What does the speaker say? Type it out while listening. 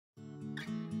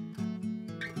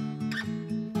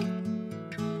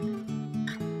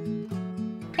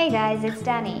Hey guys, it's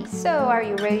Danny. So are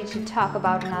you ready to talk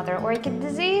about another orchid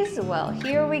disease? Well,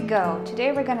 here we go.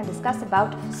 Today we're going to discuss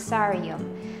about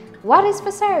Fusarium. What is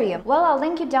Fusarium? Well, I'll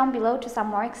link you down below to some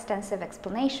more extensive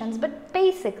explanations, but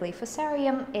basically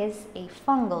Fusarium is a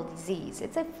fungal disease.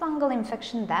 It's a fungal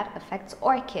infection that affects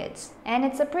orchids. And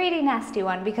it's a pretty nasty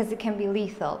one because it can be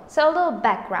lethal. So a little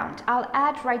background. I'll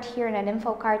add right here in an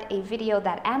info card a video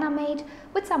that Anna made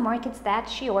with some orchids that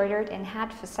she ordered and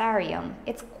had Fusarium.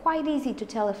 It's quite easy to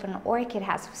tell if an orchid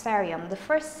has Fusarium. The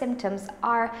first symptoms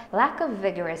are lack of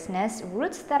vigorousness,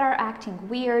 roots that are acting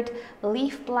weird,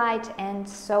 leaf blight, and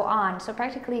so on. So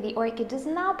practically the orchid does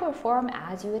not perform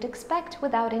as you would expect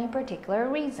without any particular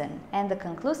reason. And the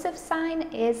conclusive sign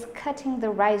is cutting the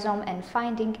rhizome and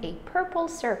finding a purple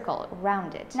circle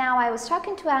around it. Now, I was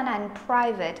talking to Anna in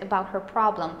private about her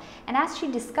problem, and as she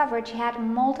discovered, she had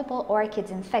multiple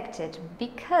orchids infected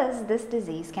because this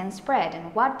disease can spread.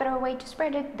 And what better way to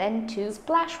spread it than to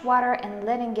splash water and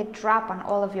letting it drop on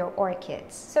all of your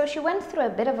orchids. So she went through a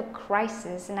bit of a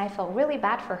crisis, and I felt really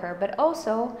bad for her, but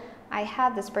also I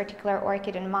had this particular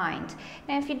orchid in mind.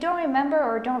 And if you don't remember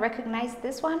or don't recognize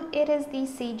this one, it is the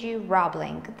CG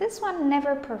Robling. This one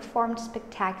never performed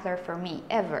spectacular for me,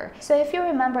 ever. So if you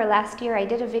remember last year, I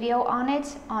did a video on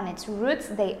it, on its roots.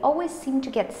 They always seem to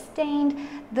get stained.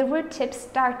 The root tips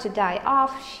start to die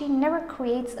off. She never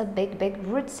creates a big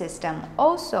root system.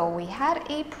 Also, we had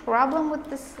a problem with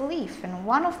this leaf. In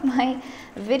one of my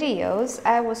videos,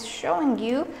 I was showing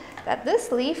you that this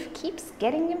leaf keeps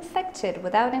getting infected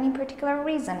without any particular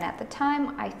reason. At the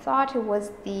time, I thought it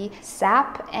was the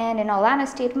sap, and in all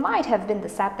honesty, it might have been the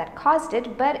sap that caused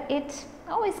it, but it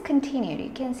always continued.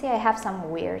 You can see I have some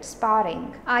weird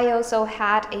spotting. I also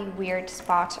had a weird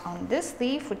spot on this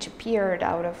leaf, which appeared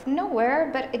out of nowhere,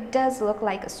 but it does look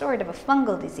like a sort of a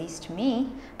fungal disease to me,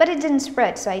 but it didn't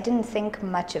spread, so I didn't think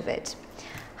much of it.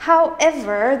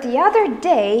 However, the other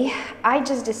day, I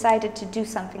just decided to do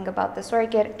something about this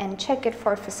orchid and check it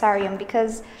for Fusarium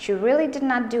because she really did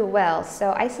not do well,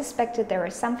 so I suspected there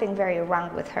was something very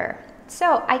wrong with her.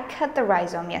 So I cut the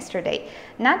rhizome yesterday.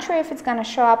 Not sure if it's gonna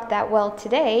show up that well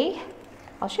today.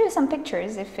 I'll show you some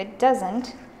pictures if it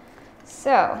doesn't.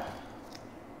 So,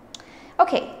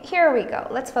 okay, here we go.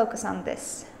 Let's focus on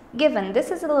this. Given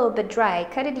this is a little bit dry, I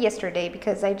cut it yesterday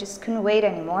because I just couldn't wait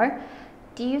anymore.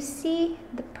 Do you see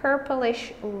the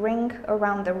purplish ring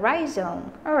around the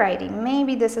rhizome? Alrighty,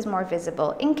 maybe this is more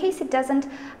visible. In case it doesn't,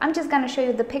 I'm just gonna show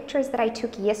you the pictures that I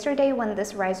took yesterday when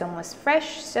this rhizome was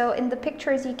fresh. So in the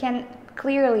pictures you can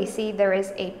clearly see there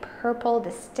is a purple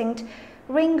distinct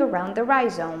ring around the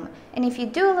rhizome. And if you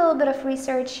do a little bit of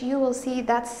research, you will see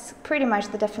that's pretty much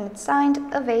the definite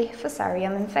sign of a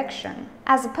Fusarium infection.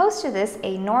 As opposed to this,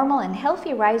 a normal and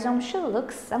healthy rhizome should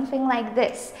look something like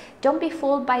this. Don't be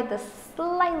fooled by the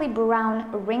slightly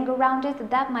brown ring around it.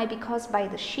 That might be caused by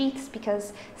the sheaths,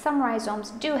 because some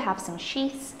rhizomes do have some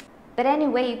sheaths. But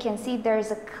anyway, you can see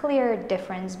there's a clear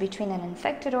difference between an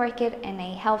infected orchid and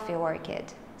a healthy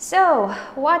orchid. So,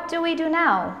 what do we do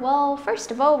now? Well,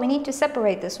 first of all, we need to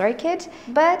separate this orchid,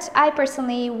 but I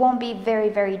personally won't be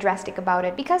very drastic about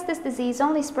it because this disease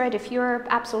only spread if you're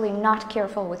absolutely not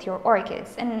careful with your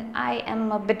orchids, and I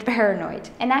am a bit paranoid.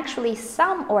 And actually,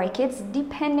 some orchids,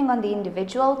 depending on the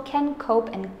individual, can cope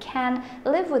and can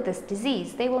live with this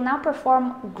disease. They will not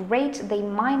perform great, they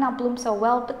might not bloom so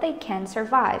well, but they can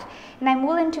survive. And I'm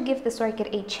willing to give this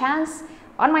orchid a chance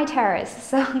on my terrace.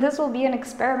 So this will be an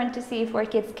experiment to see if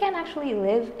orchids can actually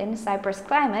live in Cyprus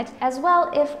climate, as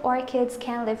well if orchids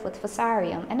can live with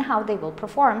Fusarium and how they will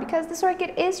perform, because this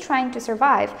orchid is trying to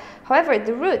survive. However,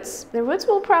 the roots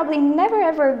will probably never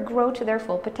ever grow to their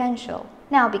full potential.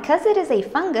 Now, because it is a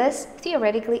fungus,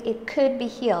 theoretically it could be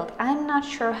healed. I'm not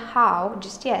sure how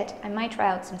just yet. I might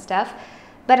try out some stuff.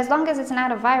 But as long as it's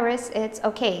not a virus, it's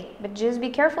okay. But just be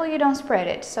careful you don't spread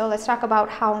it. So let's talk about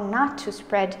how not to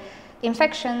spread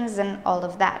infections and all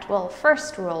of that. Well,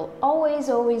 first rule, always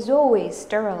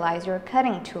sterilize your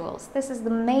cutting tools. This is the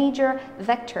major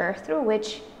vector through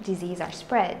which disease are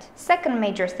spread. Second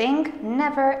major thing,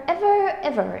 never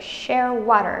ever share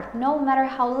water. No matter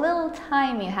how little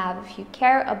time you have, if you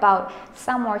care about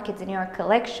some orchids in your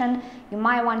collection, you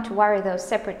might want to water those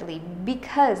separately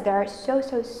because there are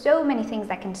so many things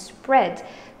that can spread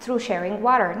through sharing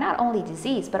water. Not only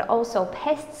disease, but also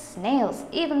pests, snails,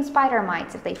 even spider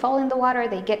mites. If they fall in the water,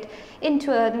 they get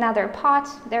into another pot.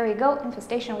 There you go,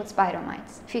 infestation with spider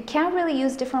mites. If you can't really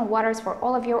use different waters for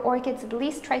all of your orchids, at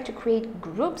least try to create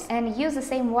groups and use the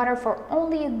same water for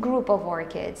only a group of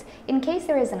orchids. In case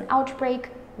there is an outbreak,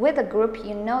 with a group,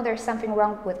 you know there's something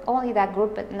wrong with only that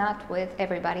group but not with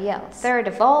everybody else. Third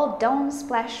of all, don't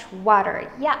splash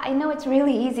water. Yeah, I know it's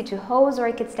really easy to hose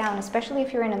orchids down, especially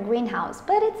if you're in a greenhouse,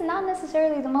 but it's not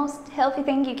necessarily the most healthy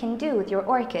thing you can do with your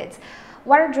orchids.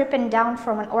 Water dripping down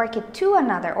from an orchid to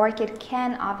another orchid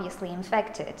can obviously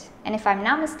infect it. And if I'm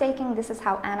not mistaken, this is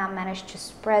how Anna managed to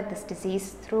spread this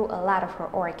disease through a lot of her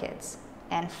orchids.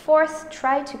 And fourth,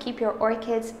 try to keep your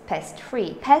orchids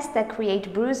pest-free. Pests that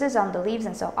create bruises on the leaves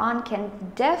and so on can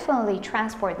definitely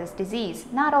transport this disease.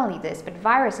 Not only this, but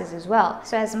viruses as well.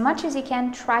 So as much as you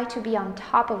can, try to be on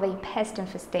top of a pest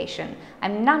infestation.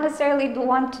 I'm not necessarily the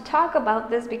one to talk about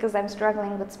this because I'm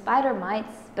struggling with spider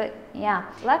mites, but yeah.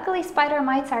 Luckily, spider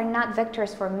mites are not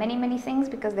vectors for many things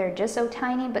because they're just so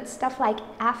tiny, but stuff like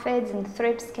aphids and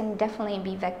thrips can definitely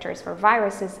be vectors for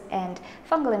viruses and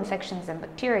fungal infections and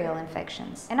bacterial infections.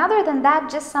 And other than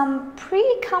that, just some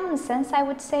pretty common sense, I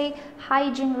would say,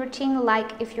 hygiene routine,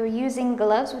 like if you're using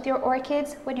gloves with your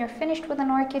orchids, when you're finished with an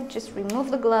orchid, just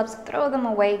remove the gloves, throw them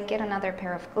away, get another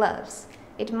pair of gloves.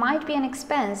 It might be an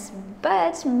expense,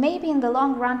 but maybe in the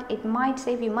long run it might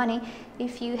save you money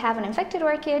if you have an infected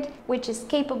orchid which is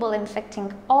capable of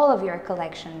infecting all of your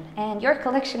collection, and your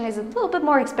collection is a little bit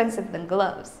more expensive than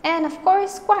gloves. And of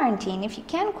course, quarantine. If you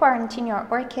can quarantine your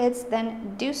orchids,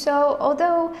 then do so,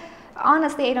 although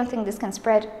honestly, I don't think this can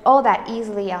spread all that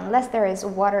easily unless there is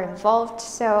water involved.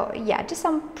 So yeah, just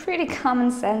some pretty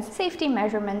common sense safety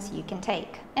measurements you can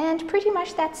take. And pretty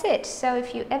much that's it. So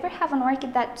if you ever have an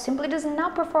orchid that simply does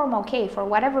not perform okay for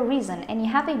whatever reason, and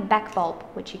you have a back bulb,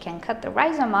 which you can cut the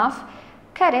rhizome off,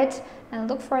 cut it and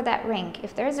look for that ring.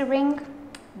 If there's a ring,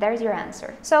 there's your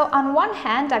answer. So on one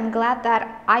hand, I'm glad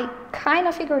that I kind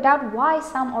of figured out why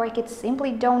some orchids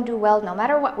simply don't do well no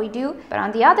matter what we do. But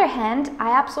on the other hand,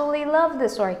 I absolutely love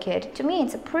this orchid. To me,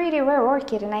 it's a pretty rare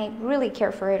orchid and I really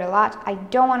care for it a lot. I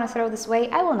don't want to throw this away.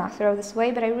 I will not throw this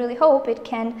away, but I really hope it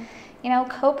can,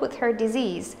 cope with her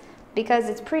disease, because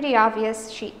it's pretty obvious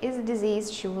she is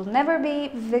diseased. She will never be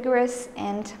vigorous,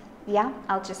 and yeah,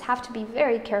 I'll just have to be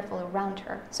very careful around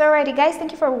her. So alrighty guys,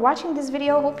 thank you for watching this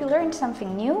video. Hope you learned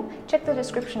something new. Check the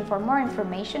description for more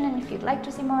information, and if you'd like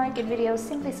to see more orchid videos,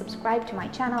 simply subscribe to my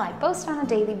channel. I post on a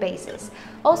daily basis.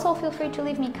 Also, feel free to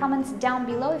leave me comments down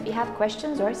below if you have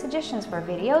questions or suggestions for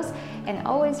videos, and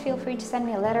always feel free to send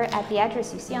me a letter at the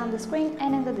address you see on the screen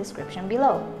and in the description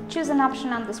below. Choose an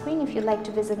option on the screen if you'd like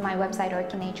to visit my website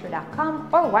orchidnature.com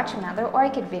or watch another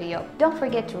orchid video. Don't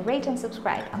forget to rate and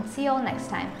subscribe. I'll see you all next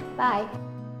time. Bye!